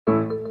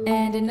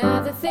and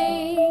another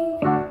thing,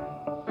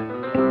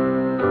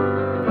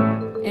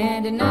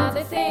 and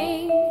another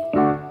thing,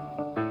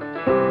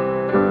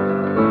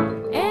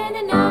 and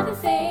another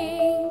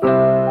thing,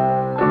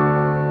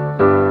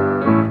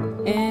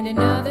 and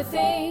another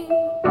thing.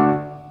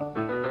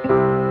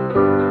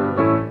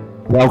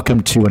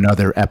 Welcome to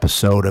another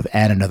episode of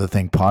And Another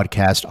Thing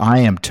podcast. I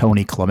am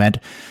Tony Clement.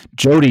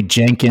 Jodie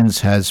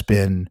Jenkins has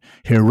been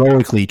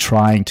heroically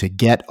trying to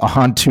get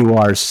onto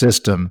our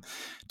system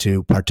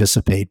to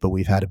participate, but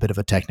we've had a bit of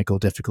a technical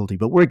difficulty.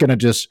 But we're going to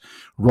just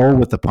roll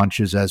with the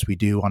punches as we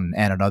do on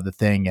And Another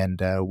Thing,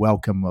 and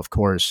welcome, of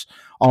course,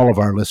 all of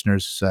our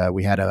listeners.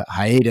 We had a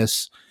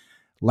hiatus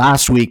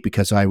last week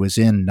because I was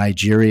in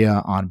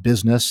Nigeria on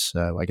business.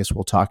 I guess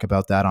we'll talk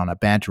about that on a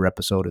banter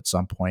episode at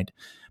some point.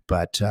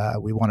 But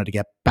we wanted to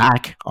get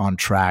back on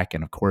track.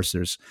 And of course,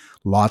 there's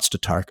lots to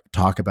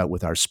talk about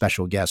with our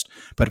special guest.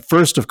 But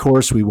first, of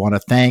course, we want to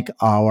thank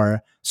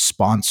our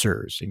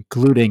sponsors,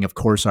 including, of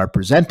course, our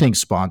presenting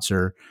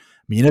sponsor,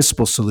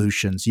 Municipal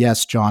Solutions.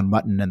 Yes, John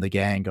Mutton and the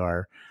gang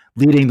are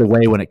leading the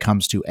way when it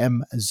comes to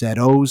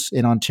MZOs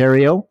in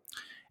Ontario.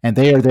 And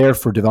they are there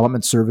for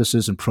development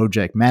services and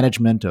project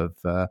management of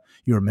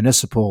your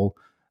municipal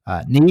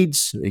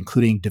needs,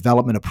 including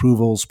development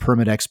approvals,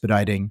 permit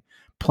expediting,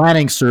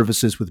 planning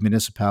services with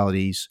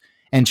municipalities,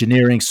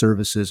 engineering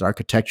services,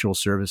 architectural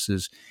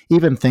services,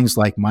 even things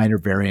like minor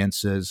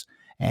variances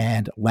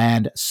and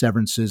land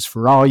severances.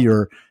 For all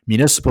your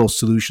municipal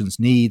solutions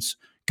needs,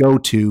 go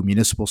to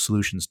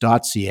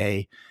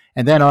municipalsolutions.ca.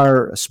 And then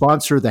our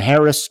sponsor, the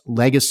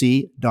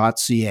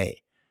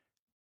harrislegacy.ca.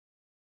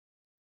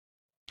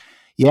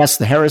 Yes,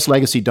 the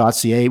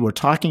harrislegacy.ca. We're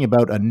talking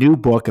about a new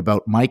book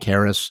about Mike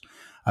Harris,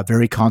 a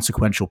very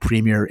consequential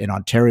premier in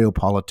Ontario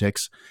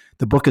politics.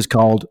 The book is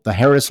called The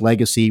Harris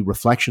Legacy,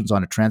 Reflections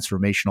on a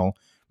Transformational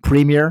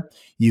Premier.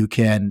 You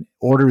can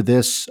order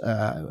this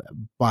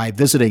by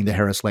visiting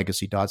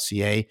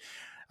theharrislegacy.ca.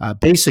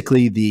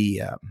 Basically,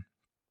 the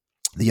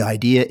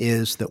idea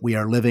is that we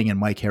are living in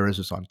Mike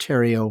Harris's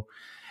Ontario,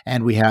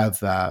 and we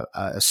have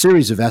a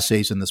series of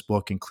essays in this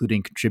book,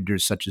 including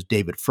contributors such as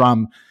David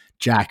Frum,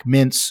 Jack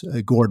Mintz,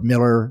 Gord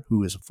Miller,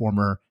 who is a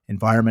former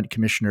environment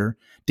commissioner,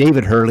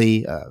 David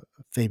Hurley, a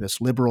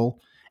famous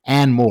liberal,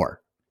 and more.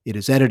 It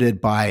is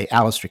edited by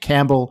Alistair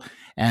Campbell,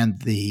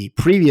 and the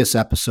previous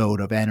episode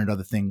of And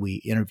Another Thing, we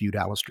interviewed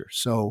Alistair.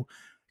 So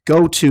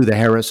go to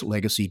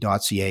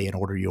theharrislegacy.ca and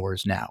order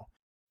yours now.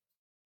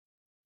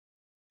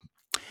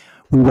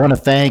 We want to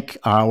thank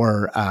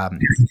our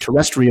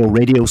terrestrial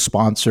radio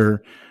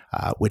sponsor,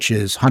 which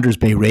is Hunters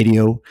Bay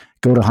Radio.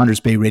 Go to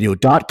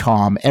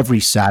huntersbayradio.com every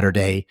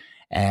Saturday,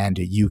 and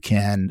you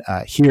can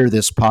hear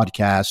this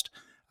podcast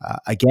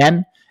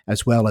again,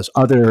 as well as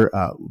other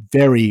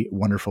very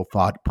wonderful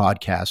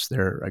podcasts.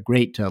 They're a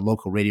great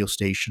local radio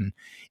station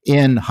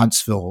in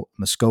Huntsville,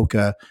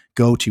 Muskoka.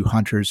 Go to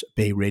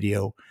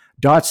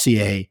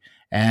huntersbayradio.ca.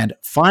 And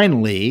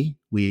finally,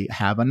 we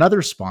have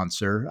another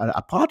sponsor,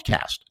 a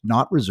podcast,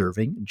 Not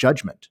Reserving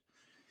Judgment.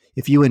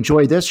 If you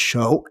enjoy this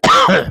show,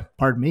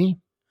 pardon me.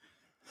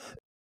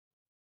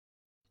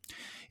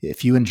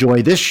 If you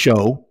enjoy this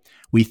show,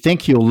 we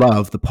think you'll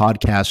love the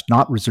podcast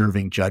Not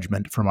Reserving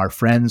Judgment from our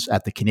friends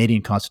at the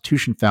Canadian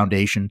Constitution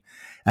Foundation,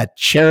 a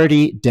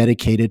charity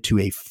dedicated to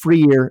a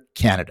freer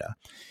Canada.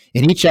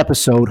 In each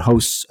episode,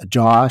 hosts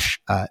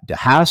Josh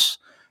DeHaas,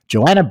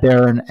 Joanna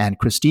Barron, and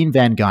Christine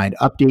Van Gyn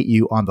update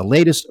you on the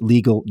latest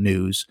legal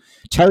news,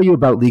 tell you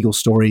about legal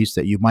stories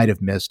that you might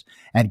have missed,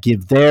 and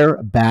give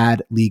their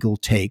bad legal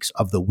takes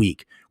of the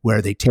week,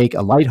 where they take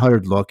a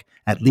lighthearted look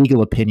at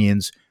legal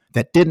opinions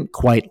that didn't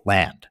quite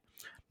land.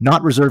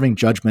 Not Reserving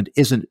Judgment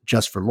isn't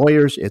just for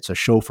lawyers. It's a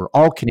show for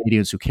all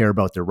Canadians who care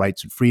about their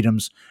rights and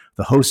freedoms.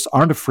 The hosts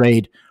aren't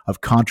afraid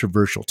of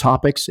controversial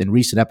topics. In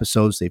recent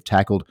episodes, they've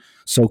tackled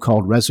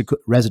so-called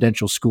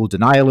residential school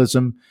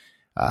denialism.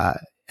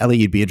 Ellie,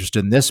 you'd be interested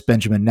in this.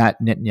 Benjamin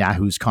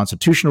Netanyahu's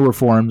constitutional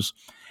reforms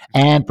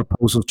and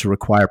proposals to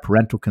require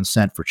parental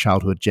consent for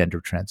childhood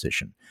gender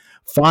transition.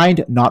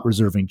 Find Not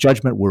Reserving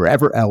Judgment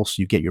wherever else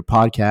you get your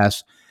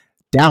podcasts.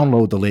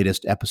 Download the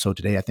latest episode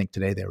today. I think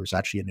today there was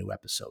actually a new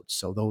episode.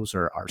 So those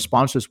are our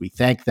sponsors. We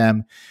thank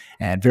them.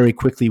 And very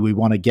quickly, we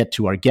want to get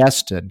to our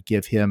guest and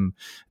give him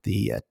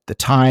the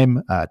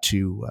time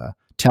to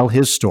tell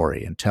his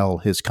story and tell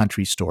his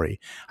country's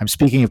story. I'm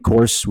speaking, of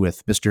course,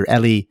 with Mr.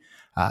 Eli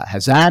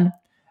Hazan,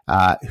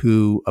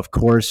 who, of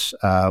course,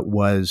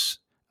 was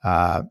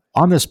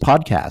on this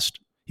podcast.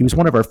 He was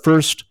one of our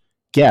first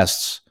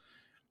guests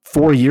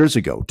 4 years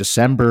ago,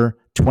 December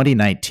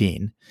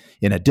 2019,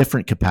 in a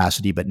different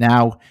capacity, but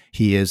now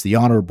he is the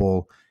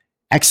Honorable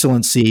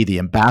Excellency, the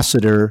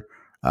Ambassador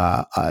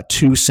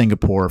to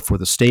Singapore for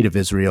the State of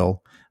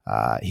Israel.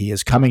 He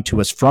is coming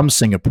to us from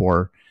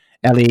Singapore.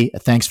 Eli,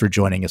 thanks for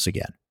joining us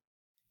again.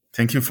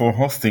 Thank you for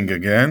hosting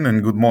again,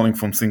 and good morning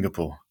from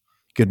Singapore.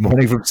 Good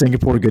morning from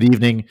Singapore. Good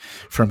evening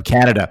from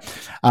Canada.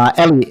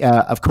 Eli,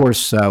 of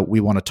course, we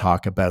want to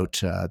talk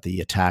about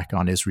the attack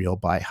on Israel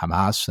by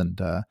Hamas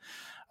and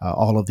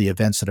all of the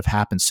events that have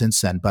happened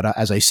since then. But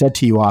as I said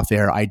to you off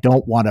air, I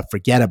don't want to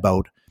forget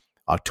about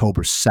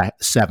October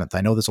 7th.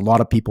 I know there's a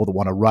lot of people that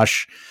want to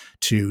rush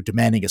to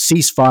demanding a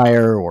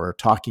ceasefire or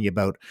talking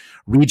about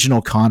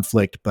regional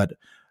conflict, but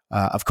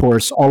of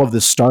course, all of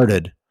this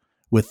started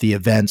with the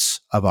events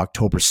of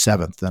October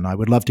 7th. And I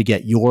would love to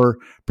get your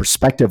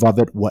perspective of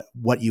it,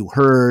 what you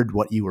heard,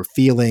 what you were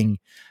feeling,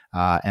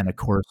 and of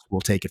course,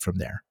 we'll take it from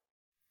there.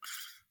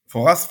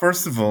 For us,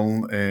 first of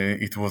all,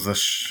 it was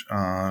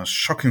a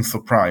shocking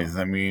surprise.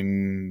 I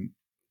mean,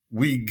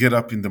 we get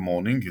up in the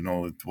morning,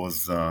 it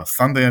was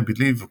Sunday, I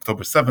believe,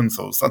 October 7th,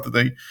 so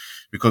Saturday,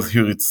 because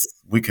here it's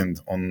weekend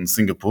on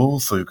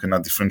Singapore, so you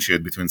cannot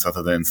differentiate between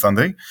Saturday and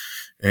Sunday.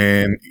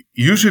 And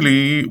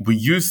usually we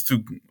used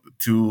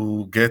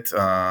to get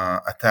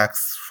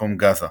attacks from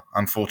Gaza,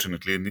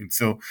 unfortunately. And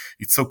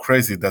it's so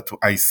crazy that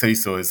I say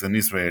so as an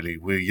Israeli.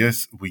 We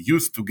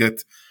used to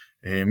get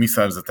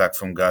missiles attacks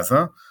from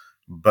Gaza.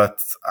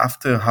 But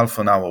after half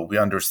an hour, we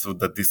understood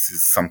that this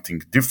is something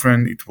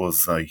different. It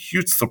was a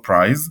huge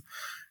surprise.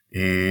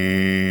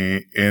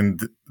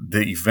 And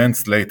the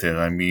events later,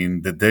 I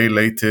mean, the day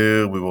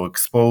later, we were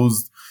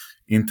exposed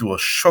into a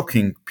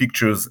shocking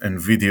pictures and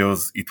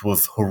videos. It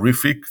was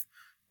horrific,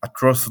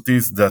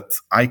 atrocities that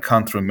I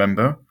can't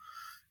remember.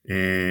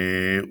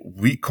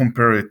 We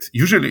compare it.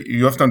 Usually,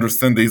 you have to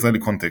understand the Israeli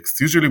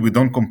context. Usually, we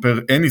don't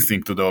compare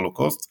anything to the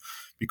Holocaust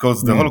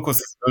because the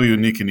Holocaust is very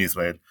unique in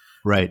Israel.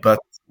 Right. But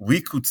we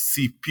could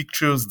see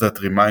pictures that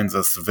reminds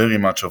us very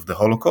much of the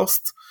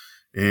Holocaust.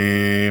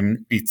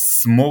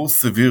 It's more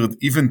severe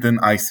even than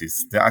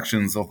ISIS. The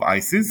actions of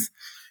ISIS,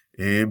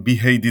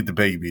 beheaded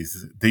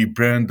babies. They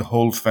burned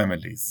whole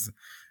families.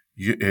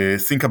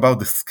 Think about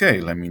the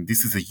scale. I mean,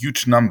 this is a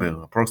huge number,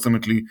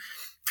 approximately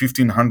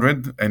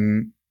 1,500,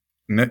 and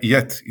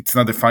yet it's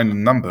not a final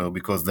number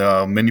because there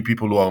are many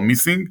people who are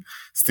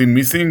still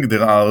missing.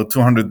 There are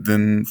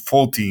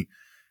 240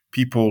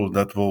 people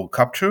that were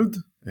captured.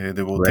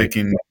 They were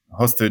taken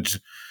hostage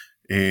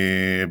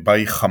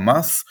by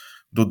Hamas.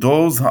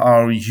 Those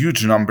are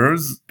huge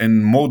numbers,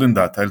 and more than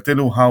that, I'll tell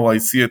you how I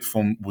see it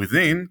from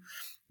within.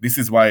 This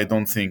is why I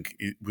don't think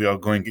we are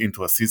going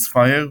into a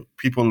ceasefire.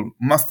 People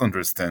must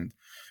understand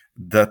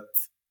that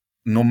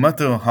no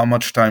matter how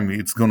much time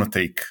it's going to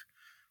take,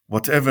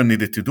 whatever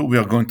needed to do, we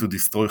are going to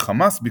destroy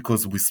Hamas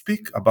because we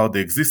speak about the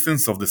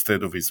existence of the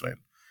State of Israel.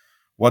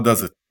 What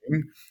does it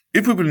mean?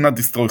 If we will not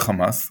destroy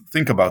Hamas,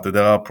 think about it.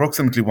 There are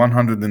approximately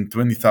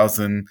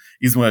 120,000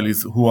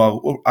 Israelis who are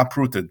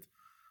uprooted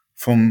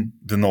from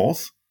the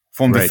north,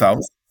 from the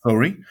south,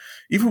 sorry.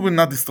 If we will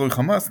not destroy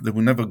Hamas, they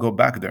will never go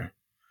back there.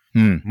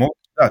 More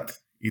than that,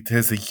 it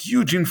has a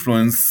huge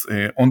influence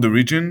on the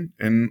region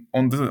and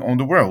on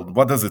the world.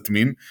 What does it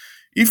mean?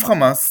 If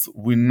Hamas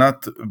will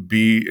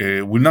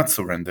not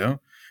surrender,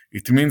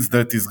 it means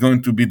that it's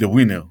going to be the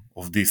winner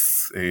of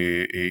these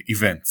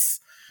events.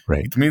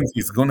 Right. It means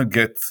it's going to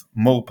get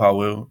more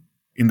power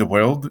in the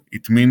world.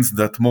 It means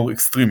that more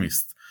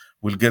extremists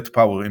will get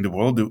power in the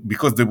world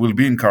because they will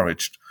be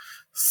encouraged.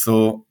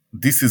 So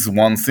this is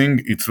one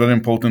thing. It's very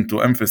important to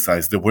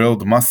emphasize. The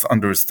world must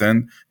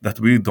understand that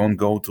we don't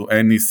go to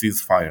any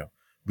ceasefire.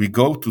 We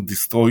go to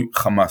destroy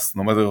Hamas,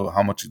 no matter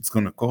how much it's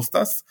going to cost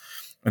us.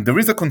 And there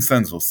is a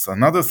consensus.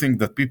 Another thing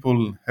that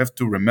people have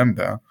to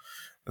remember,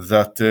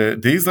 that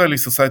the Israeli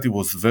society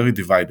was very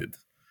divided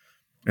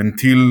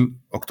until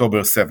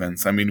October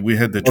 7th. I mean, we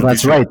had the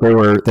that's right. There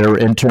were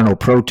internal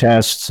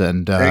protests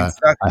and a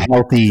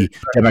healthy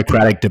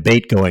democratic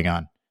debate going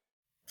on.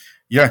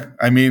 Yeah,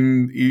 I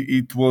mean,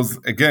 it was,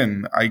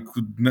 again, I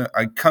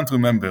can't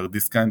remember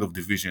this kind of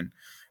division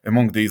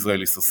among the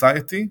Israeli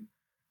society,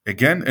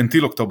 again,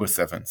 until October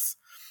 7th.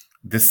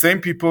 The same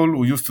people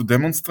who used to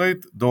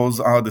demonstrate, those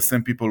are the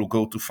same people who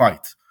go to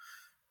fight.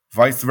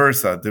 Vice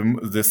versa,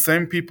 the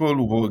same people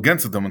who were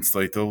against the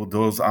demonstrator,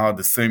 those are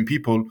the same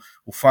people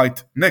who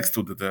fight next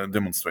to the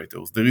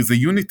demonstrators. There is a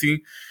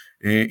unity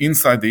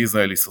inside the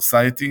Israeli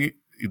society.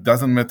 It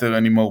doesn't matter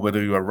anymore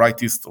whether you are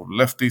rightist or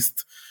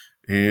leftist.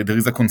 There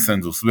is a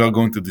consensus. We are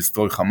going to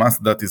destroy Hamas.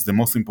 That is the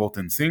most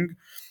important thing.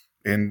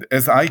 And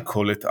as I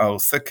call it, our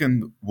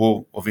second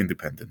war of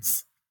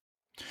independence.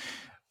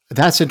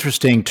 That's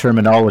interesting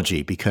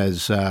terminology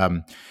because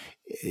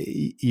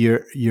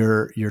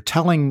you're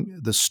telling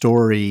the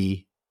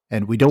story,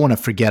 and we don't want to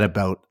forget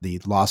about the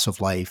loss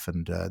of life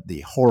and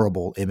the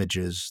horrible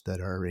images that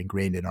are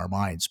ingrained in our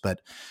minds.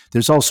 But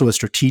there's also a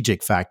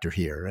strategic factor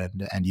here,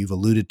 and you've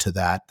alluded to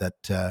that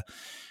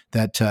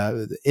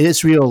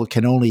Israel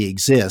can only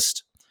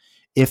exist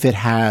if it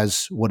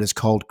has what is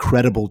called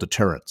credible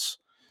deterrence.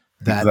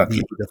 That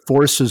the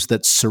forces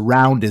that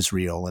surround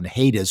Israel and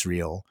hate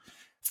Israel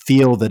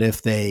feel that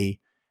if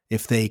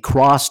they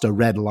crossed a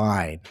red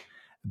line,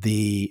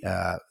 the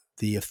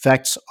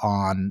effects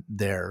on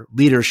their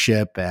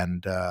leadership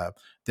and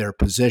their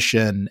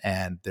position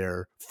and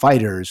their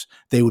fighters,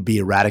 they would be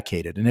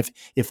eradicated. And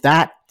if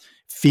that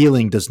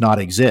feeling does not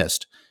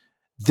exist,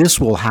 this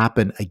will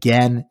happen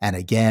again and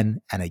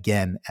again and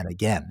again and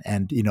again.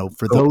 And,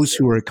 for those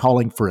who are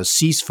calling for a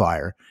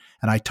ceasefire,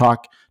 and I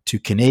talk to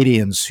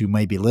Canadians who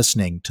may be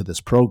listening to this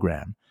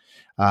program,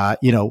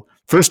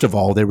 first of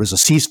all, there was a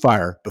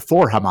ceasefire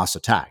before Hamas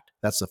attacked.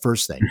 That's the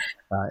first thing.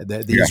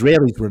 The Yeah,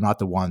 Israelis were not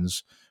the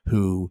ones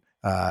who,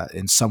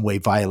 in some way,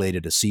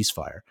 violated a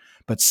ceasefire.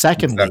 But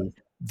secondly,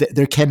 exactly.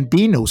 there can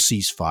be no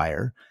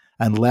ceasefire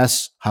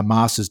unless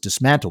Hamas is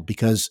dismantled,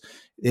 because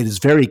it is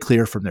very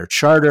clear from their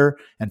charter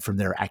and from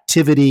their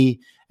activity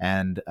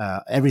and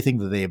everything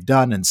that they have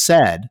done and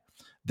said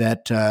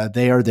that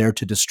they are there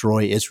to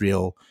destroy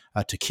Israel,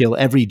 to kill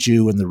every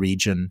Jew in the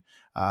region,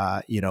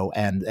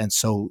 and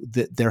so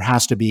there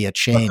has to be a But let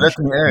change me in the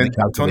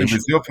add, Tony, with calculation.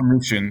 your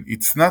permission,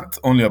 it's not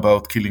only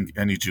about killing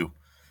any Jew.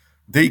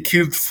 They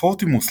killed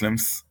 40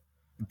 Muslims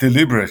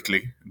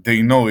deliberately.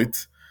 They know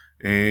it.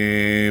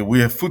 We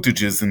have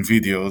footages and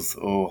videos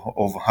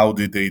of how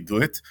did they do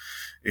it.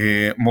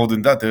 More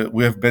than that,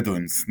 we have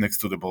Bedouins next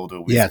to the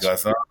border with Yes.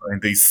 Gaza,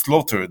 and they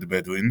slaughtered the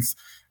Bedouins,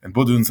 and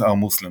Bedouins are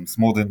Muslims.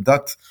 More than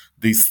that,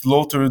 they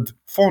slaughtered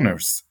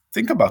foreigners.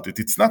 Think about it.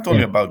 It's not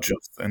only Yeah. about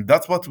Jews, and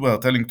that's what we are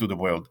telling to the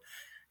world.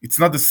 It's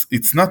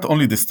not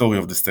only the story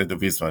of the state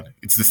of Israel.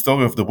 It's the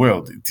story of the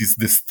world. It is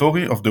the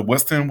story of the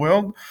Western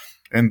world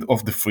and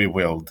of the free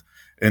world.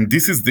 And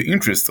this is the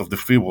interest of the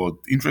free world,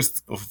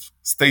 interest of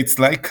states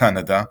like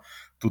Canada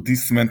to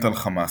dismantle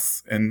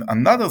Hamas. And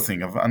another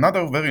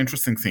very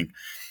interesting thing,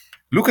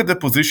 look at the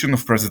position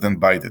of President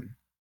Biden.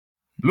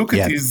 Look at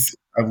Yes. his,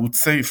 I would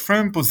say,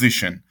 firm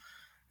position.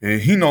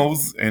 He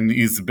knows and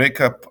is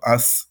back up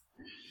us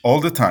all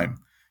the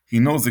time. He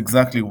knows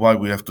exactly why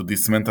we have to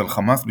dismantle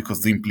Hamas,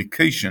 because the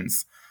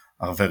implications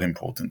are very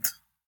important.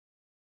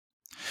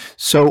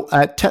 So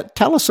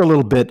tell us a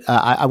little bit.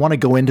 I want to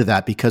go into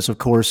that because, of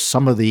course,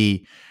 some of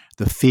the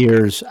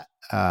fears,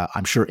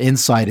 I'm sure,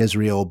 inside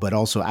Israel, but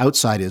also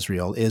outside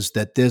Israel, is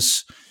that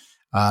this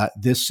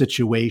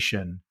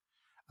situation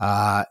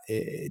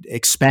it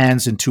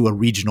expands into a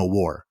regional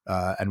war,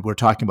 and we're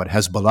talking about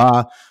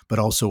Hezbollah, but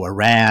also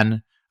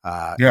Iran.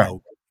 Yeah.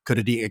 Could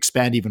it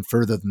expand even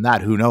further than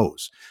that? Who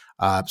knows?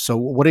 So,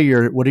 what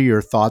are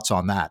your thoughts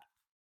on that?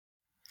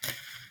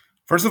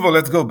 First of all,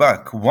 let's go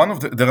back.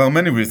 There are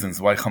many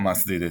reasons why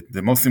Hamas did it.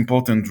 The most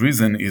important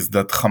reason is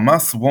that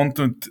Hamas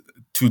wanted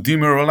to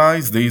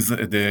demoralize the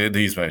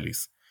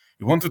Israelis.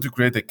 He wanted to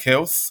create a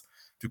chaos,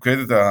 to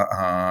create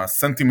a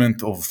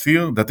sentiment of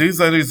fear that the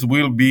Israelis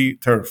will be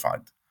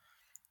terrified.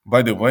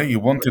 By the way, he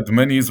wanted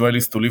many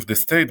Israelis to leave the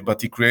state,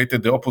 but he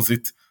created the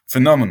opposite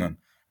phenomenon.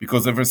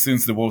 Because ever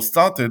since the war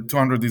started,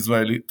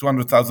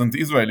 200,000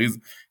 Israelis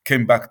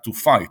came back to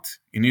fight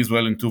in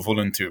Israel and to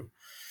volunteer.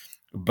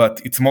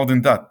 But it's more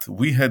than that.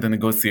 We had a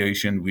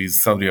negotiation with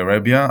Saudi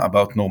Arabia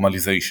about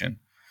normalization.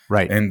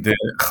 Right. And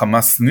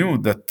Hamas knew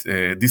that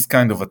this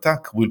kind of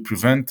attack will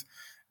prevent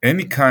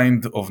any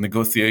kind of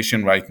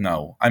negotiation right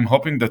now. I'm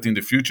hoping that in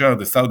the future,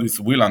 the Saudis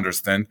will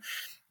understand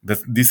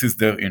that this is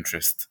their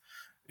interest.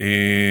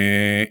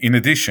 In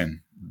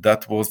addition,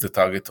 that was the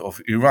target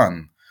of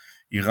Iran.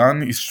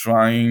 Iran is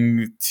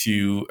trying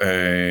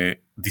to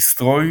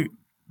destroy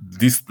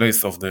this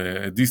place of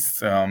the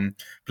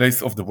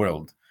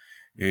world.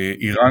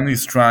 Iran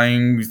is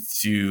trying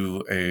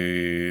to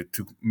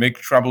make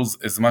troubles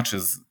as much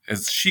as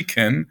she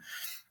can,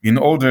 in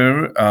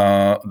order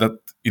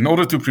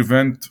to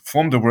prevent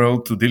from the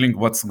world to dealing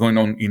what's going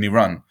on in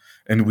Iran.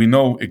 And we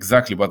know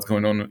exactly what's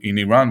going on in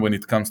Iran when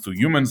it comes to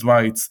human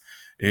rights,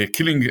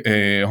 killing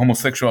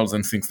homosexuals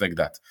and things like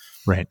that.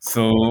 Right.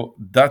 So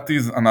that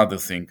is another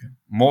thing.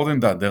 More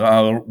than that, there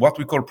are what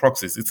we call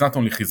proxies. It's not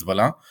only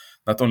Hezbollah,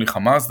 not only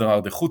Hamas, there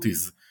are the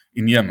Houthis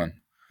in Yemen.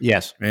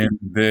 Yes. And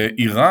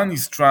Iran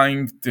is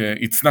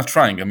it's not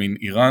trying. I mean,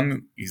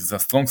 Iran is a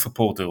strong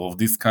supporter of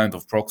this kind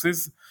of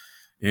proxies.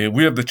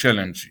 We have the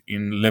challenge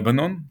in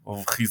Lebanon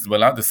of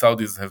Hezbollah. The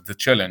Saudis have the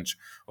challenge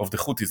of the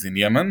Houthis in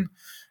Yemen.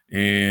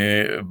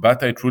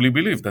 But I truly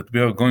believe that we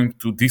are going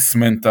to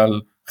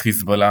dismantle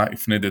Hezbollah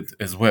if needed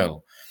as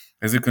well.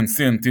 As you can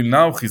see, until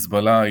now,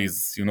 Hezbollah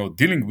is,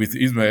 dealing with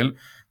Israel,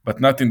 but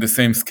not in the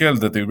same scale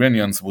that the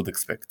Iranians would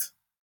expect.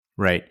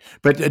 Right.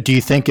 But do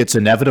you think it's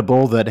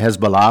inevitable that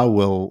Hezbollah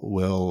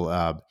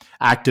will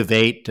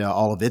activate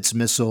all of its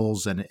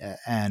missiles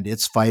and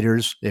its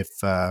fighters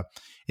if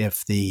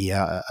the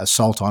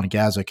assault on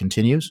Gaza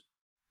continues?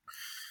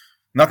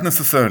 Not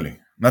necessarily.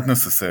 Not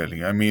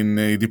necessarily. I mean,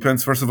 it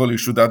depends. First of all, you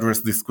should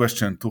address this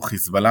question to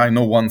Hezbollah. I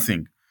know one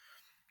thing.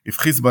 If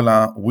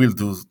Hezbollah will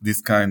do this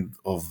kind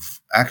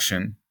of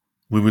action,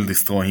 we will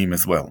destroy him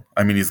as well.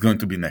 I mean, he's going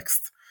to be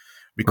next.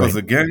 Because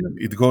again,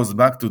 it goes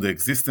back to the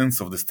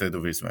existence of the State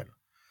of Israel.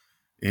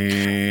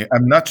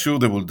 I'm not sure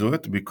they will do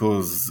it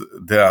because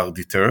they are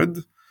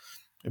deterred.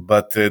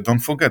 But don't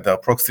forget, they are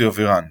proxy of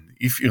Iran.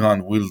 If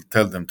Iran will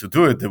tell them to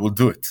do it, they will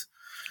do it.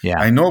 Yeah.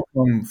 I know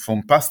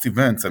from past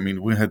events, I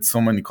mean, we had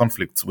so many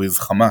conflicts with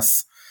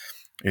Hamas.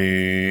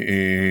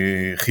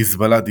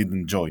 Hezbollah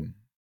didn't join.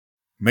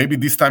 Maybe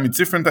this time it's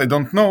different, I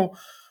don't know.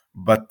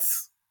 But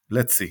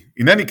let's see.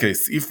 In any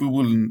case, if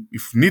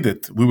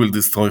needed, we will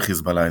destroy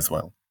Hezbollah as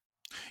well.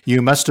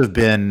 You must have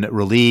been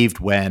relieved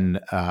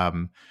when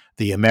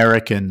the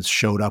Americans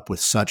showed up with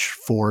such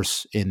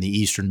force in the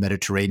Eastern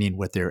Mediterranean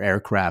with their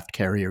aircraft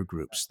carrier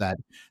groups.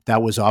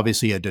 That was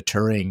obviously a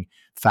deterring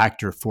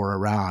factor for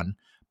Iran.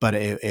 but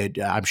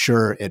I'm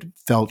sure it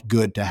felt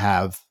good to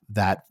have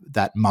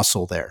that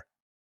muscle there.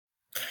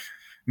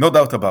 No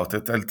doubt about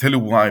it. I'll tell you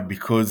why.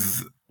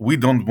 Because we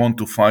don't want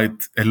to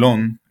fight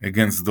alone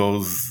against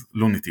those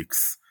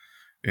lunatics.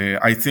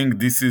 I think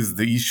this is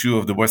the issue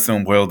of the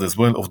Western world as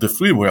well, of the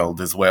free world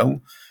as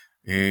well.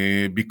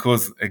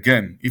 Because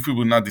again, if we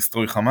will not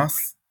destroy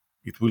Hamas,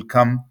 it will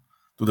come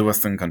to the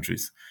Western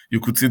countries. You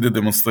could see the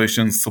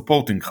demonstrations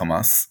supporting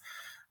Hamas,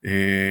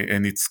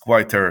 and it's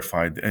quite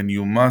terrified. And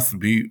you must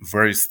be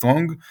very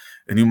strong,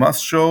 and you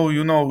must show,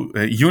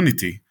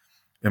 unity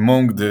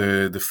among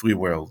the free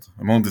world,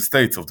 among the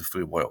states of the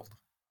free world.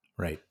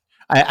 Right.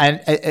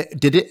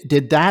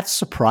 Did that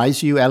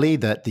surprise you, Eli,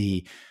 that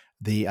the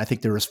I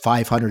think there was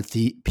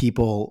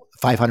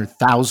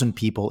 500,000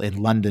 people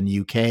in London,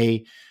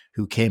 UK,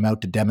 who came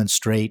out to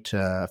demonstrate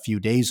a few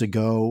days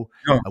ago?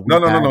 No.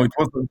 It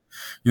wasn't.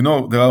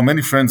 There are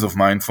many friends of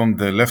mine from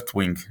the left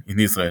wing in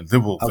Israel. They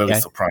were very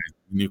surprised.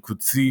 You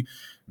could see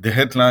the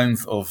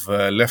headlines of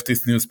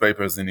leftist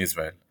newspapers in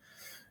Israel.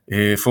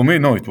 For me,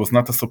 no, it was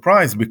not a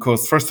surprise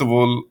because, first of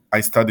all,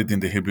 I studied in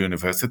the Hebrew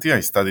University.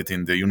 I studied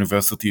in the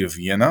University of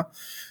Vienna.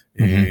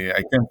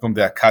 I came from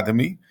the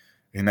academy,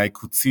 and I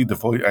could see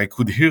I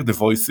could hear the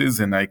voices,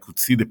 and I could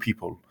see the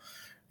people.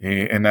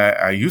 And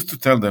I used to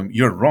tell them,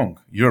 "You're wrong.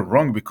 You're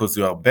wrong because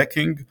you are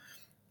backing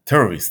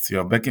terrorists.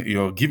 You're backing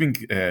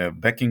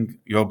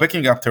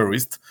up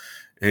terrorists,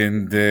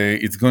 and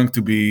it's going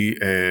to be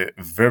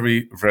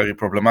very, very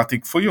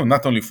problematic for you,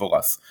 not only for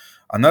us."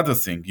 Another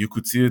thing, you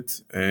could see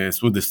it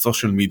through the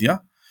social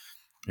media,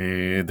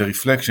 the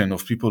reflection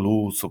of people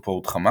who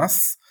support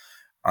Hamas.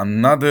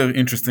 Another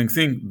interesting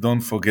thing,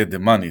 don't forget the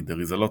money.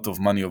 There is a lot of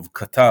money of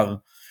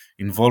Qatar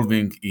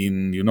involving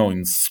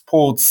in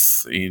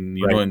sports, in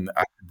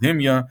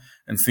academia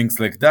and things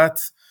like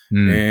that.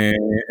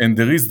 And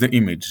there is the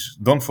image.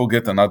 Don't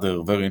forget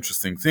another very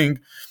interesting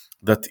thing,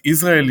 that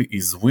Israel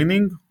is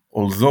winning,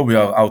 although we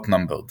are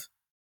outnumbered.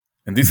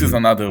 And this is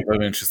another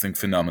very interesting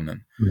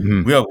phenomenon.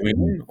 We are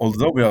winning,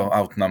 although we are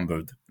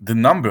outnumbered. The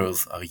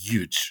numbers are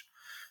huge.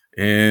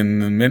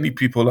 And many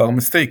people are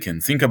mistaken.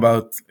 Think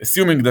about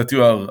assuming that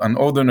you are an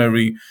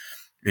ordinary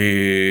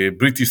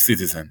British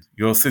citizen.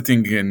 You're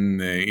sitting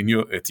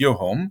at your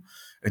home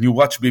and you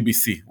watch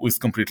BBC, who is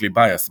completely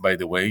biased, by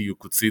the way. You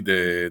could see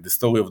the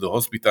story of the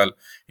hospital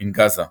in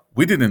Gaza.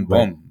 We didn't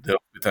bomb the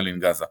hospital in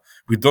Gaza.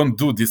 We don't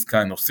do this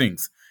kind of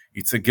things.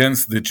 It's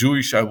against the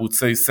Jewish, I would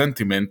say,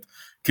 sentiment,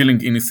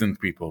 killing innocent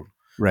people.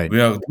 Right. We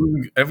are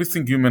doing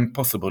everything human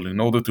possible in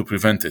order to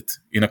prevent it,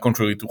 in a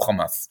contrary to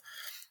Hamas.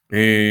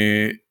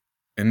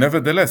 And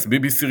nevertheless,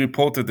 BBC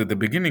reported at the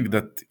beginning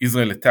that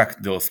Israel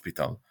attacked the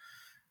hospital.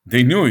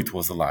 They knew it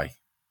was a lie.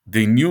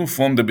 They knew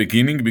from the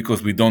beginning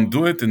because we don't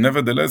do it, and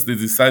nevertheless they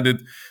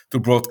decided to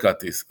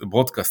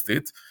broadcast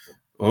it,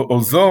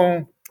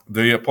 although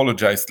they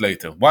apologized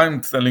later. Why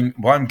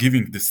I'm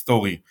giving the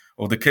story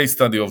or the case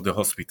study of the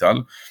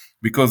hospital?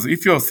 Because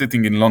if you're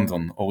sitting in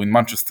London or in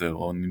Manchester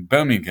or in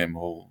Birmingham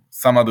or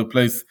some other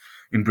place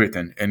in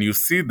Britain, and you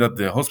see that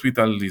the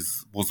hospital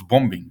was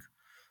bombing,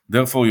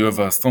 therefore you have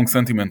a strong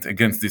sentiment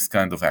against this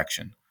kind of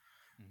action.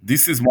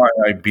 This is why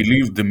I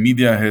believe the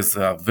media has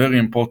a very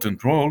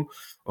important role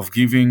of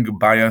giving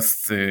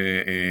biased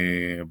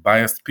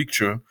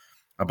picture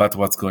about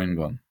what's going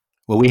on.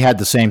 Well, we had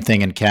the same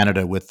thing in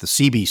Canada with the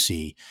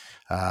CBC,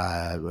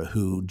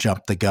 who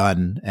jumped the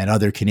gun, and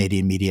other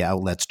Canadian media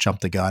outlets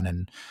jumped the gun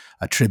and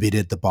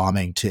attributed the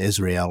bombing to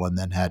Israel, and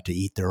then had to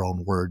eat their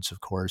own words,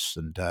 of course.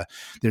 And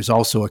there's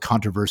also a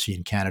controversy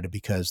in Canada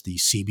because the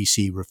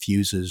CBC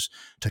refuses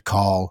to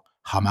call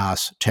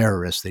Hamas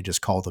terrorists; they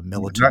just call them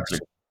militants. Exactly.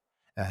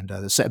 And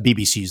the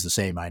BBC is the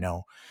same, I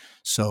know.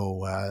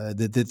 So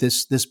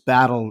this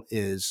battle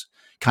is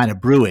kind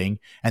of brewing.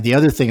 And the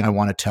other thing I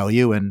want to tell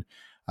you, and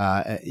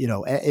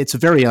it's a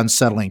very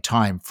unsettling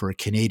time for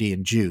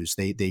Canadian Jews.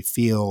 They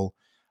feel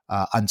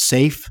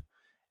unsafe,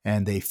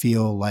 and they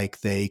feel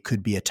like they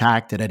could be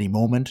attacked at any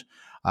moment.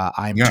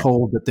 I'm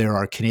told that there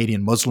are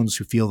Canadian Muslims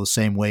who feel the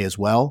same way as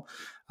well.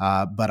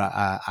 But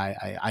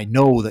I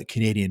know that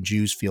Canadian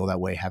Jews feel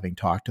that way, having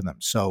talked to them.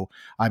 So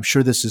I'm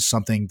sure this is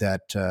something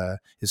that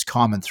is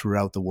common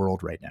throughout the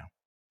world right now.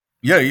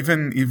 Yeah,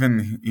 even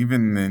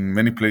in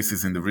many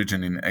places in the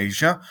region in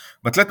Asia.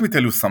 But let me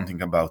tell you something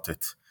about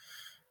it.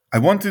 I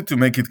wanted to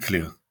make it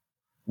clear.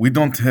 We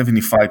don't have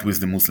any fight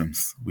with the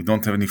Muslims. We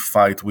don't have any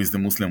fight with the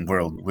Muslim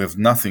world. We have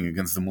nothing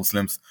against the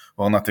Muslims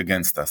who are not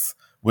against us.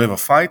 We have a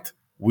fight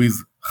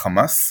with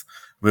Hamas.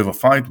 We have a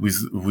fight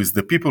with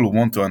the people who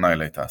want to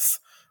annihilate us.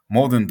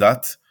 More than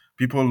that,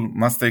 people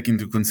must take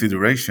into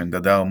consideration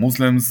that there are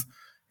Muslims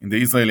in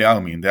the Israeli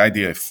army, in the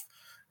IDF.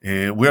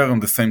 We are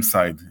on the same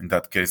side in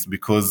that case,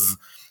 because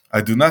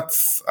I do not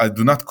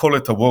call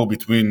it a war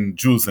between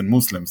Jews and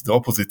Muslims. The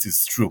opposite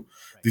is true.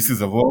 This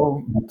is a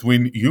war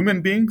between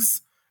human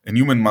beings and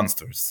human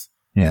monsters.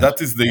 Yes. That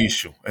is the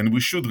issue. And we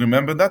should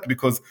remember that,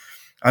 because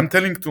I'm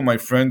telling to my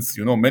friends,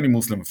 many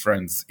Muslim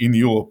friends in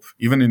Europe,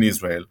 even in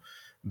Israel,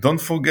 don't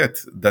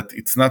forget that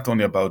it's not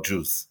only about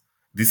Jews.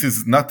 This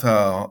is not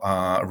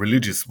a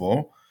religious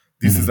war.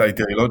 This is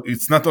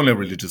it's not only a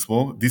religious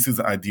war, this is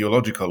an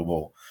ideological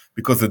war.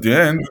 Because at the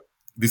end,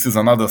 this is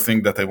another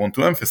thing that I want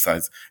to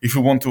emphasize. If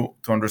you want to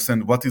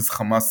understand what is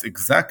Hamas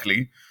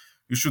exactly,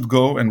 you should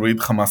go and read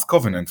Hamas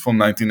Covenant from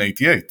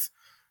 1988.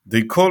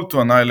 They call to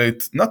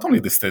annihilate not only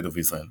the state of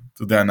Israel,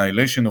 to the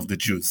annihilation of the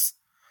Jews.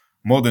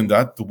 More than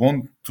that, to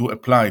want to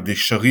apply the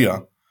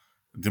Sharia,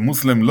 the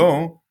Muslim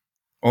law,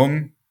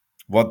 on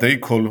what they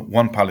call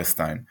one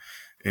Palestine.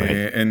 Right.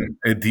 And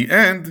at the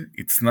end,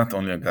 it's not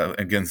only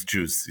against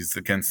Jews, it's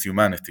against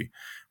humanity.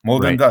 More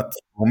than Right. that,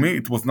 for me,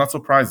 it was not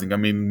surprising. I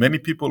mean, many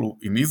people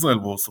in Israel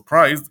were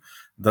surprised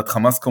that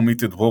Hamas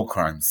committed war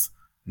crimes.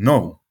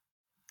 No.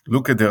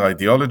 Look at their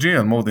ideology,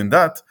 and more than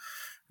that,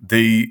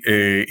 they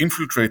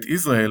infiltrate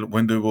Israel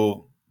when they were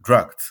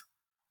drugged.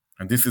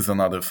 And this is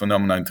another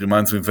phenomenon. It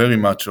reminds me very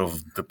much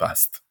of the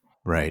past.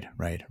 Right.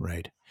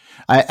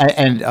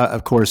 And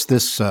of course,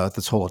 this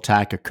whole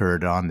attack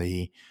occurred on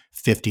the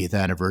 50th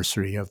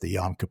anniversary of the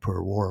Yom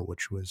Kippur War,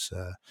 which was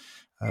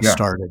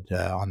started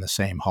on the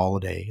same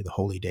holiday, the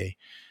Holy Day.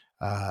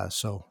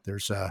 So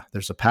there's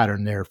a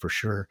pattern there for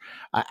sure.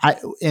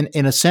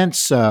 In a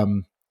sense,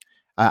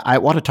 I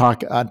want to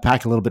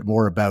unpack a little bit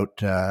more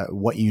about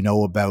what you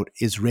know about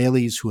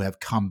Israelis who have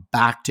come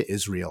back to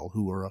Israel,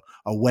 who are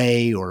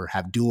away or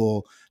have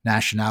dual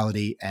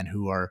nationality, and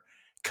who are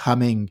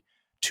coming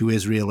to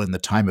Israel in the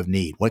time of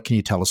need. What can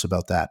you tell us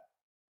about that?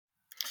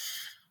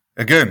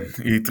 Again,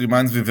 it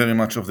reminds me very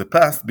much of the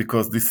past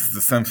because this is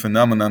the same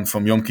phenomenon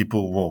from Yom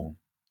Kippur War.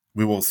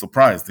 We were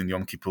surprised in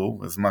Yom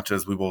Kippur as much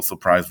as we were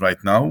surprised right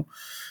now.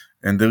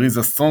 And there is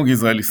a strong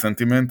Israeli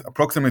sentiment.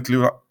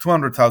 Approximately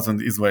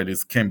 200,000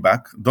 Israelis came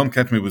back. Don't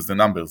catch me with the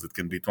numbers. It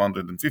can be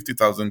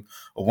 250,000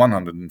 or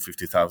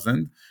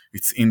 150,000.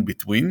 It's in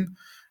between.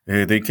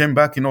 They came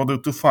back in order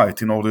to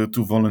fight, in order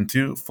to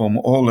volunteer from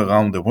all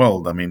around the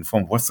world. I mean,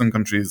 from Western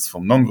countries,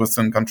 from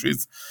non-Western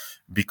countries,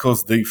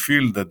 because they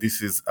feel that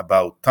this is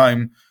about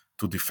time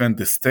to defend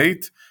the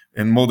state.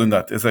 And more than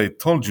that, as I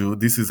told you,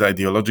 this is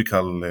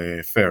ideological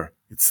affair.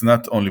 It's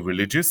not only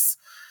religious.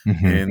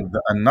 Mm-hmm. And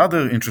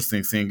another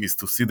interesting thing is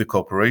to see the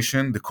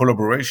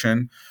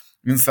collaboration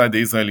inside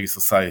the Israeli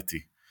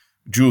society.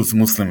 Jews,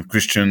 Muslims,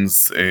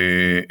 Christians,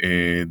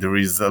 there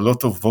is a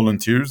lot of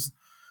volunteers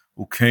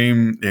who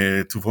came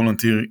to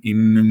volunteer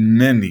in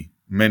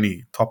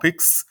many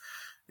topics.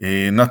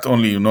 Not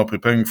only,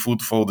 preparing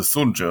food for the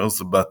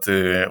soldiers, but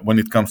when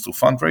it comes to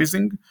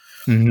fundraising,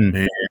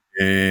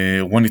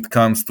 when it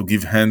comes to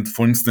give hand,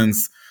 for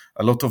instance,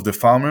 a lot of the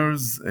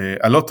farmers,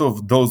 a lot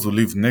of those who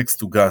live next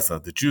to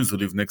Gaza, the Jews who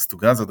live next to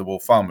Gaza, they were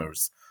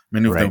farmers.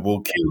 Many of them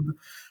were killed,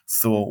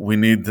 so we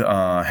need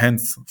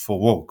hands for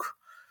work.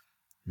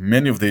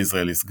 Many of the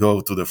Israelis go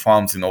to the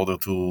farms in order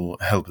to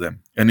help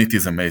them, and it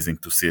is amazing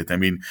to see it. I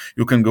mean,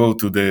 you can go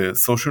to the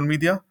social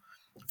media,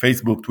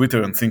 Facebook,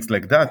 Twitter, and things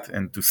like that,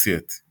 and to see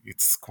it.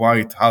 It's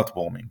quite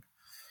heartwarming.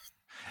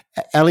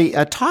 Eli,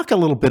 talk a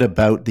little bit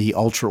about the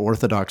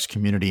ultra-Orthodox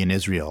community in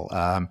Israel.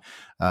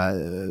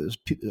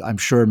 I'm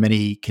sure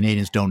many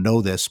Canadians don't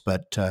know this,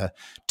 but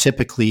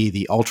typically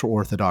the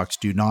ultra-Orthodox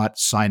do not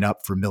sign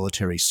up for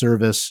military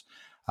service,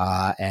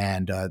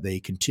 and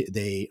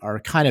they are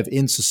kind of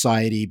in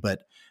society,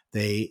 but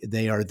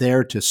they are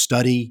there to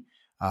study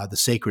the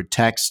sacred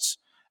texts.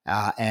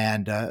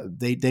 And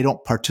they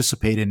don't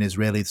participate in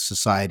Israeli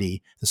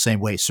society the same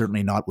way.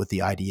 Certainly not with the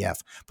IDF.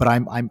 But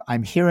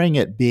I'm hearing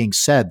it being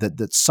said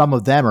that some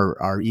of them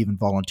are even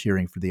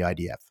volunteering for the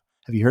IDF.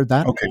 Have you heard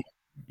that? Okay,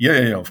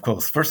 yeah, of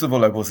course. First of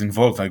all, I was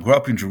involved. I grew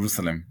up in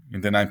Jerusalem in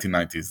the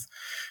 1990s.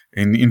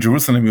 In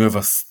Jerusalem, you have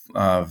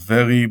a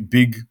very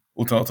big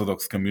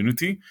ultra-Orthodox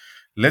community.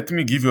 Let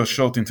me give you a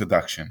short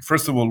introduction.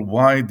 First of all,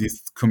 why this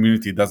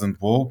community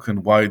doesn't work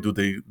and why do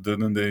they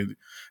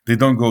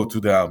don't go to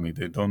the army.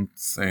 They don't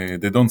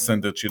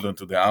send their children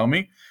to the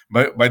army.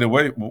 By the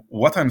way,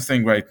 what I'm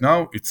saying right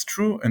now, it's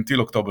true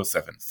until October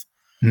 7th.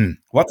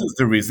 What is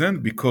the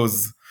reason?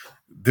 Because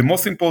the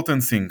most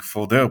important thing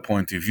for their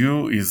point of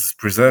view is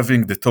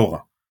preserving the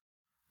Torah,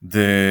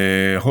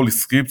 the holy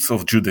scripts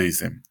of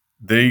Judaism.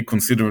 They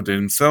consider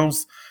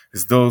themselves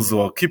as those who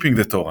are keeping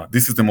the Torah.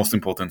 This is the most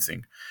important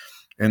thing.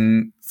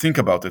 And think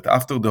about it.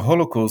 After the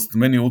Holocaust,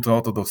 many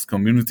ultra-Orthodox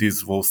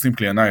communities were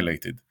simply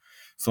annihilated.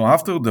 So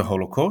after the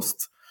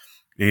Holocaust,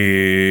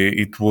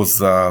 it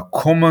was a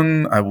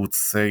common, I would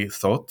say,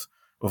 thought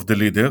of the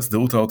leaders, the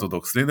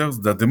ultra-Orthodox leaders,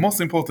 that the most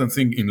important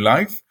thing in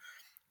life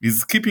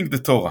is keeping the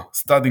Torah,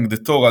 studying the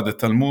Torah, the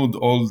Talmud,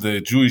 all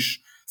the Jewish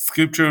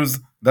scriptures.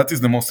 That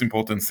is the most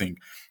important thing.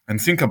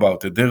 And think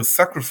about it. They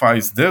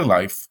sacrificed their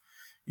life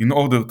in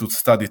order to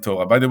study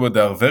Torah. By the way, they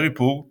are very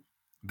poor.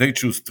 They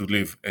choose to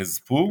live as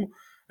poor.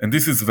 And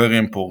this is very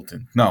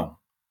important. Now,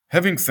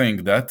 having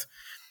said that,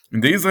 in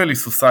the Israeli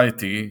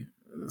society,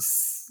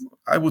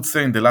 I would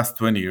say in the last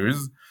 20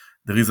 years,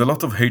 there is a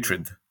lot of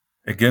hatred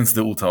against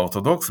the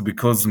ultra-Orthodox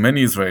because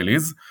many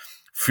Israelis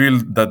feel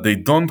that they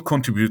don't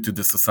contribute to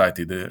the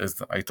society.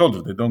 As I told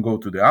you, they don't go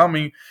to the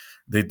army,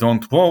 they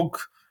don't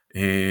work,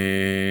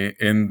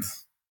 and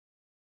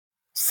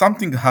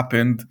something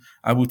happened,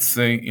 I would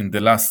say, in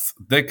the last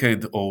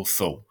decade or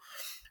so.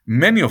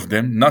 Many of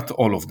them, not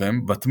all of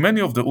them, but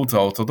many of the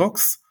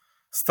ultra-Orthodox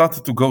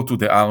started to go to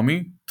the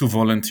army to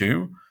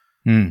volunteer.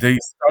 They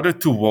started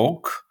to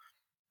work,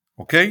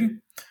 okay?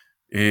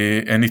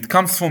 And it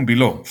comes from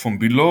below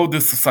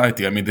the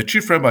society. I mean, the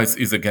chief rabbis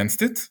are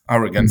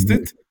against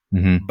it,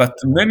 but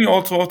many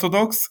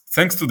ultra-Orthodox,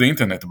 thanks to the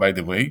internet, by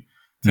the way,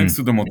 thanks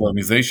to the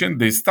modernization,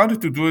 they started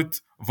to do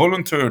it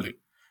voluntarily,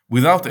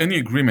 without any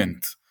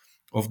agreement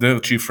of their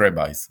chief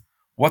rabbis.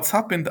 What's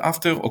happened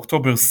after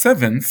October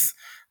 7th,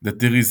 that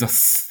there is a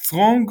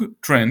strong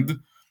trend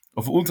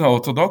of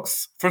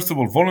ultra-Orthodox, first of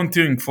all,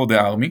 volunteering for the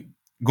army,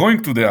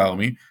 going to the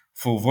army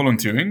for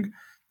volunteering,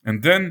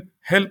 and then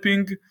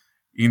helping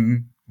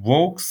in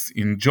works,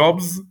 in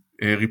jobs,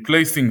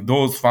 replacing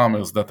those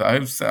farmers that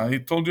I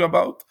told you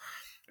about.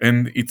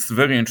 And it's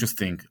very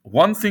interesting.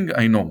 One thing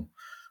I know,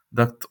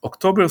 that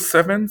October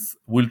 7th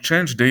will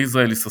change the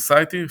Israeli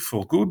society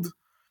for good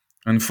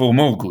and for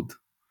more good.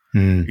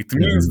 It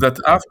means that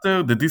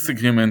after the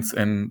disagreements,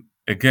 and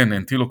again,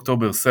 until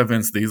October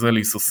 7th, the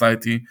Israeli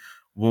society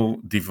were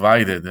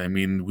divided. I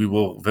mean, we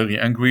were very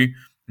angry,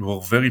 we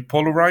were very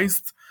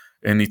polarized.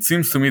 And it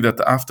seems to me that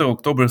after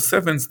October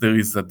 7th, there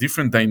is a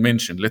different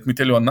dimension. Let me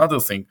tell you another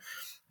thing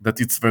that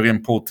it's very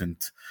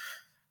important.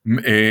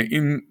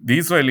 In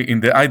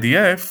the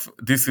IDF,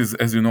 this is,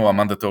 as you know, a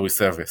mandatory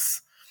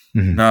service.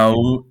 Now,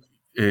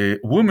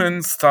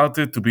 women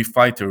started to be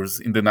fighters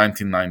in the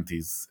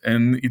 1990s,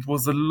 and it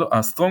was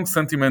a strong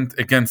sentiment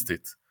against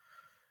it.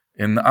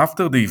 And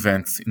after the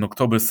events in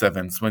October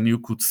 7th, when you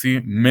could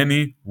see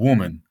many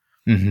women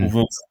who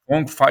were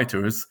strong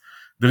fighters,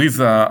 there is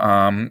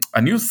a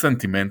new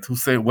sentiment who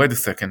say, wait a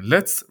second,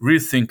 let's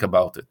rethink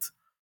about it.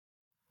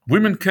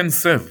 Women can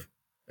serve,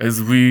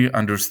 as we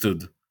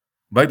understood.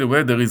 By the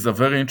way, there is a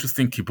very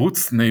interesting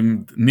kibbutz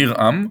named Nir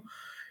Am.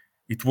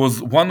 It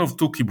was one of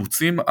 2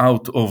 kibbutzim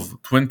out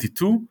of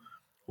 22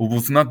 who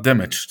was not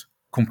damaged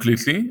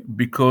completely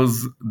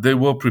because they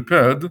were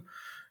prepared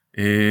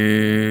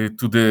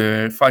to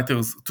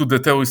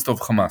the terrorists of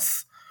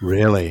Hamas.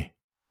 Really?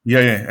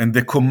 Yeah. And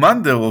the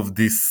commander of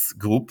this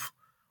group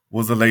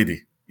was a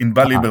lady,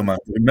 Invaluable.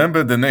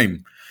 Remember the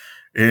name.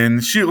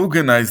 And she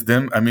organized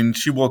them. I mean,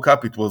 she woke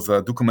up. It was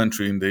a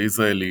documentary in the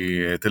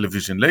Israeli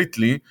television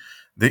lately.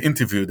 They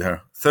interviewed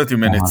her, 30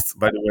 minutes,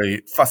 by the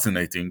way,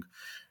 fascinating.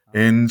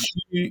 And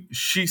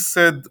she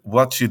said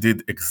what she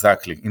did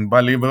exactly in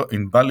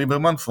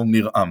Lieberman from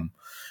Nir Am.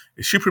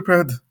 She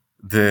prepared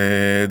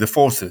the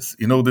forces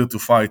in order to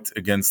fight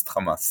against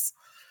Hamas.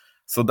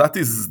 So that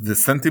is the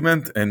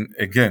sentiment. And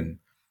again,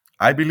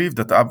 I believe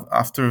that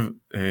after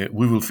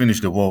we will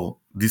finish the war,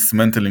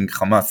 dismantling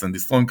Hamas and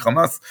destroying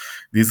Hamas,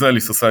 the Israeli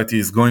society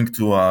is going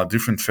to a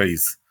different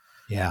phase.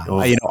 Yeah.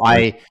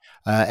 Eli,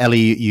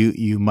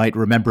 you might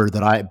remember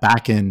that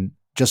back in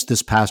just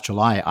this past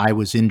July, I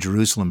was in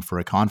Jerusalem for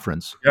a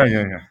conference.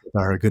 Yeah. With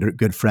our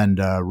good friend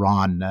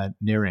Ron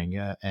Nearing,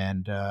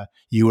 and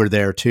you were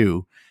there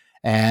too.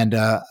 And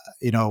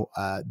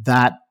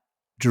that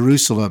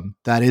Jerusalem,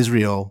 that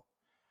Israel,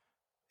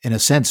 in a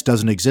sense,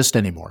 doesn't exist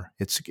anymore.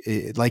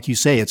 Like you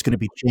say, it's going to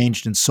be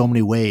changed in so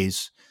many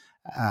ways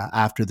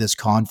after this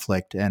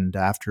conflict and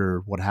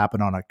after what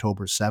happened on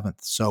October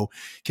 7th. So,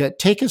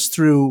 take us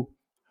through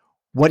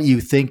what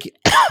you think.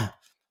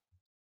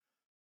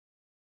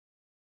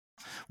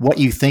 What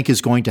you think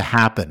is going to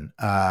happen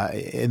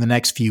in the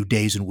next few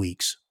days and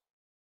weeks?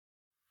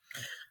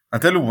 I'll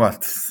tell you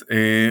what,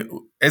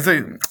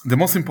 the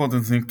most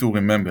important thing to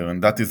remember,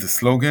 and that is the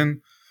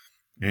slogan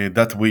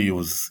that we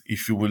use: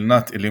 if you will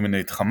not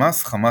eliminate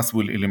Hamas, Hamas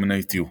will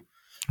eliminate you.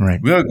 Right.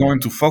 We are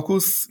going to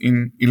focus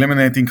in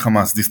eliminating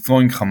Hamas,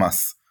 destroying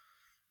Hamas.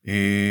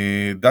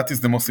 That is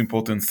the most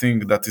important thing.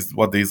 That is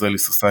what the Israeli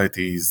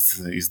society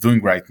is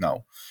doing right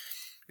now.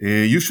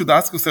 You should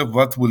ask yourself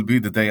what will be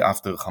the day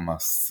after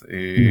Hamas.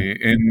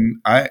 And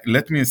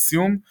let me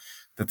assume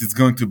that it's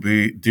going to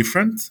be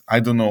different. I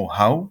don't know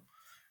how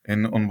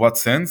and on what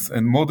sense.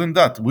 And more than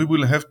that, we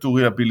will have to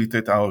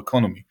rehabilitate our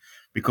economy,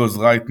 because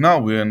right now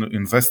we are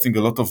investing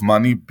a lot of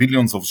money,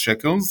 billions of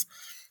shekels,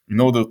 in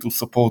order to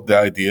support the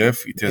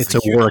IDF. It's a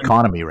war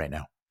economy right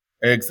now.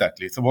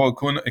 Exactly. It's a war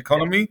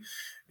economy.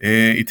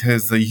 It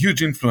has a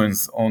huge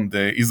influence on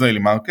the Israeli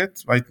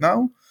market right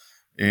now.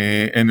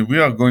 And we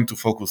are going to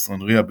focus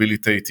on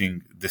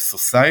rehabilitating the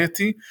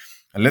society.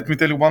 And let me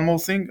tell you one more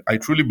thing. I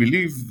truly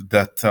believe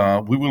that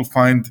we will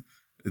find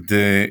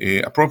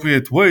the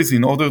appropriate ways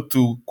in order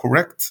to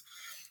correct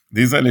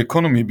the Israeli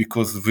economy,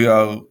 because we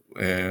are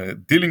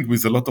dealing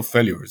with a lot of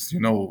failures,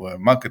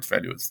 market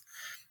failures.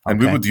 And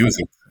we would use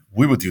it.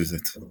 We would use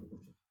it.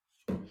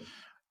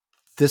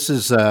 This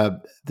is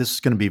going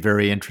to be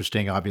very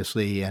interesting,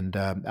 obviously. And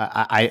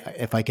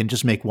if I can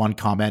just make one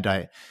comment,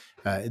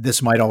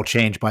 this might all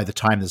change by the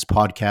time this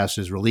podcast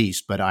is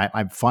released, but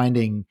I'm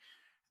finding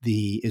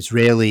the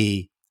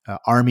Israeli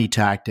army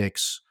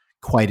tactics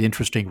quite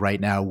interesting right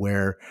now,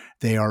 where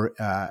they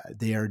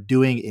are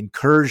doing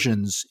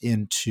incursions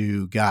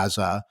into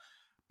Gaza,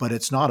 but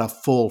it's not a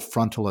full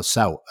frontal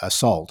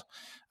assault.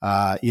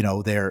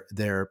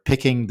 They're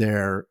picking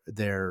their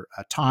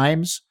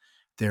times,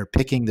 they're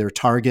picking their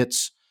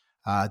targets,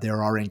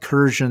 There are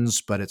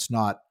incursions, but it's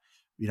not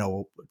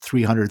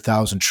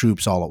 300,000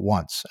 troops all at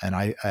once.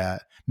 And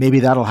maybe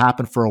that'll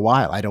happen for a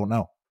while. I don't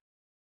know.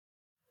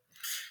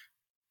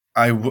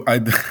 I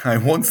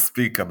won't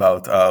speak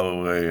about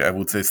our, I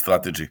would say,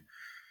 strategy.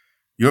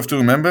 You have to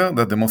remember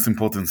that the most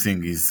important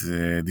thing is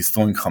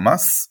destroying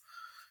Hamas,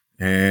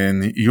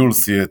 and you'll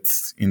see it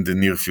in the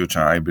near future,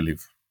 I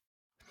believe.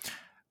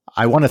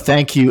 I want to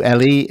thank you,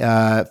 Eli,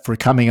 for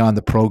coming on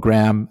the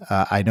program.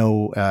 I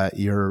know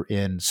you're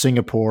in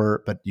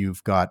Singapore, but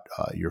you've got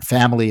your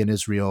family in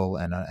Israel,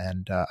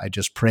 and I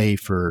just pray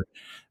for.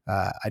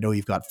 I know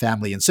you've got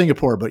family in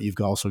Singapore, but you've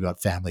also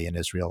got family in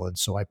Israel, and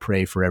so I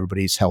pray for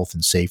everybody's health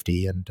and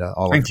safety, and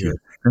all Thank of you. your.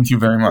 Thank you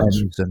very much.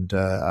 And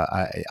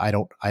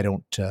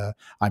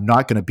I'm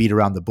not going to beat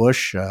around the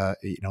bush.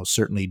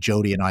 Certainly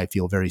Jodie and I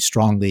feel very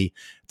strongly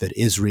that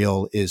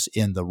Israel is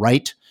in the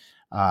right.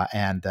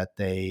 And that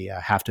they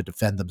have to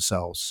defend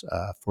themselves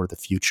for the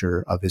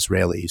future of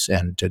Israelis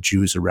and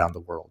Jews around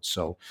the world.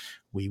 So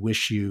we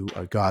wish you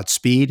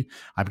Godspeed.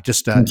 I'm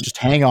just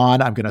hang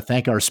on. I'm going to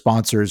thank our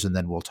sponsors, and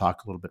then we'll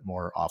talk a little bit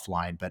more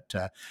offline. But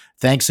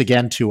thanks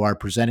again to our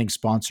presenting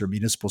sponsor,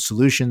 Municipal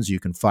Solutions. You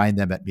can find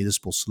them at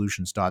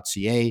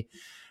municipalsolutions.ca.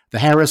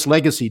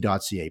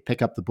 theharrislegacy.ca.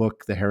 Pick up the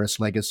book, The Harris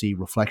Legacy,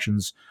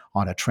 Reflections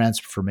on a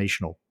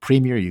Transformational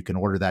Premier. You can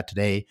order that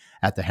today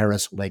at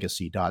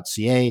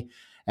theharrislegacy.ca.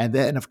 And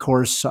then, of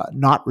course,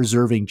 Not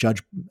Reserving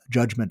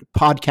Judgment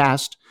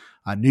podcast,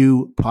 a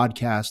new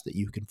podcast that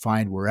you can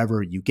find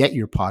wherever you get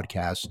your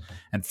podcasts.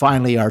 And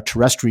finally, our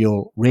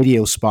terrestrial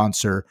radio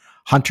sponsor,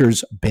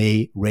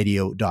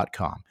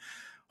 huntersbayradio.com.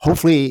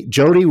 Hopefully,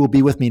 Jodie will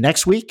be with me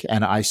next week,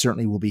 and I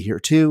certainly will be here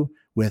too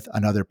with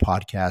another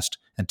podcast.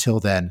 Until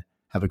then,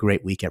 have a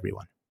great week,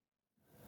 everyone.